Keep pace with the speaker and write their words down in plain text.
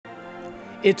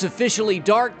It's officially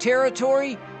dark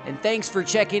territory, and thanks for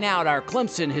checking out our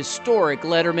Clemson historic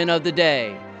Letterman of the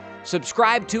Day.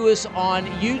 Subscribe to us on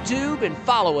YouTube and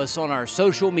follow us on our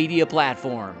social media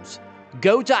platforms.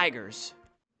 Go Tigers!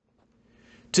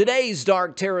 Today's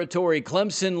dark territory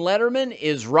Clemson Letterman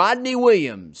is Rodney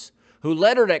Williams, who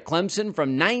lettered at Clemson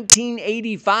from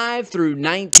 1985 through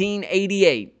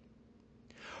 1988.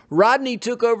 Rodney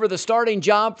took over the starting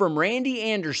job from Randy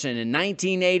Anderson in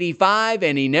 1985,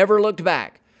 and he never looked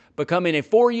back, becoming a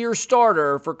four-year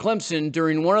starter for Clemson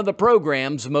during one of the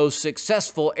program's most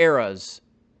successful eras.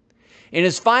 In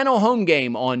his final home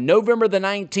game on November the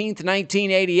 19th,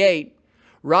 1988,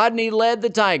 Rodney led the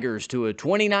Tigers to a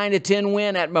 29-10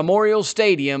 win at Memorial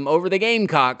Stadium over the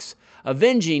Gamecocks,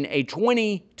 avenging a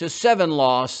 20-7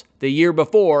 loss the year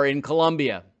before in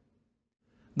Columbia.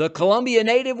 The Columbia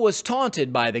native was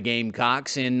taunted by the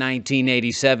Gamecocks in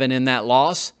 1987 in that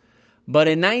loss, but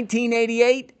in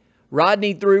 1988,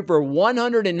 Rodney threw for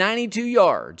 192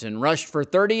 yards and rushed for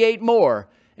 38 more,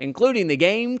 including the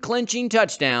game-clinching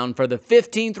touchdown for the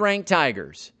 15th-ranked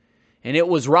Tigers. And it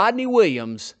was Rodney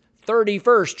Williams'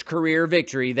 31st career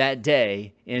victory that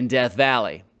day in Death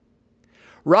Valley.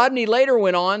 Rodney later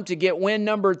went on to get win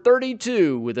number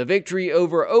 32 with a victory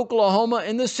over Oklahoma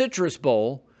in the Citrus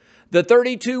Bowl. The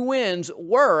 32 wins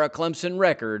were a Clemson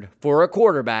record for a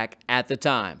quarterback at the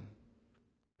time.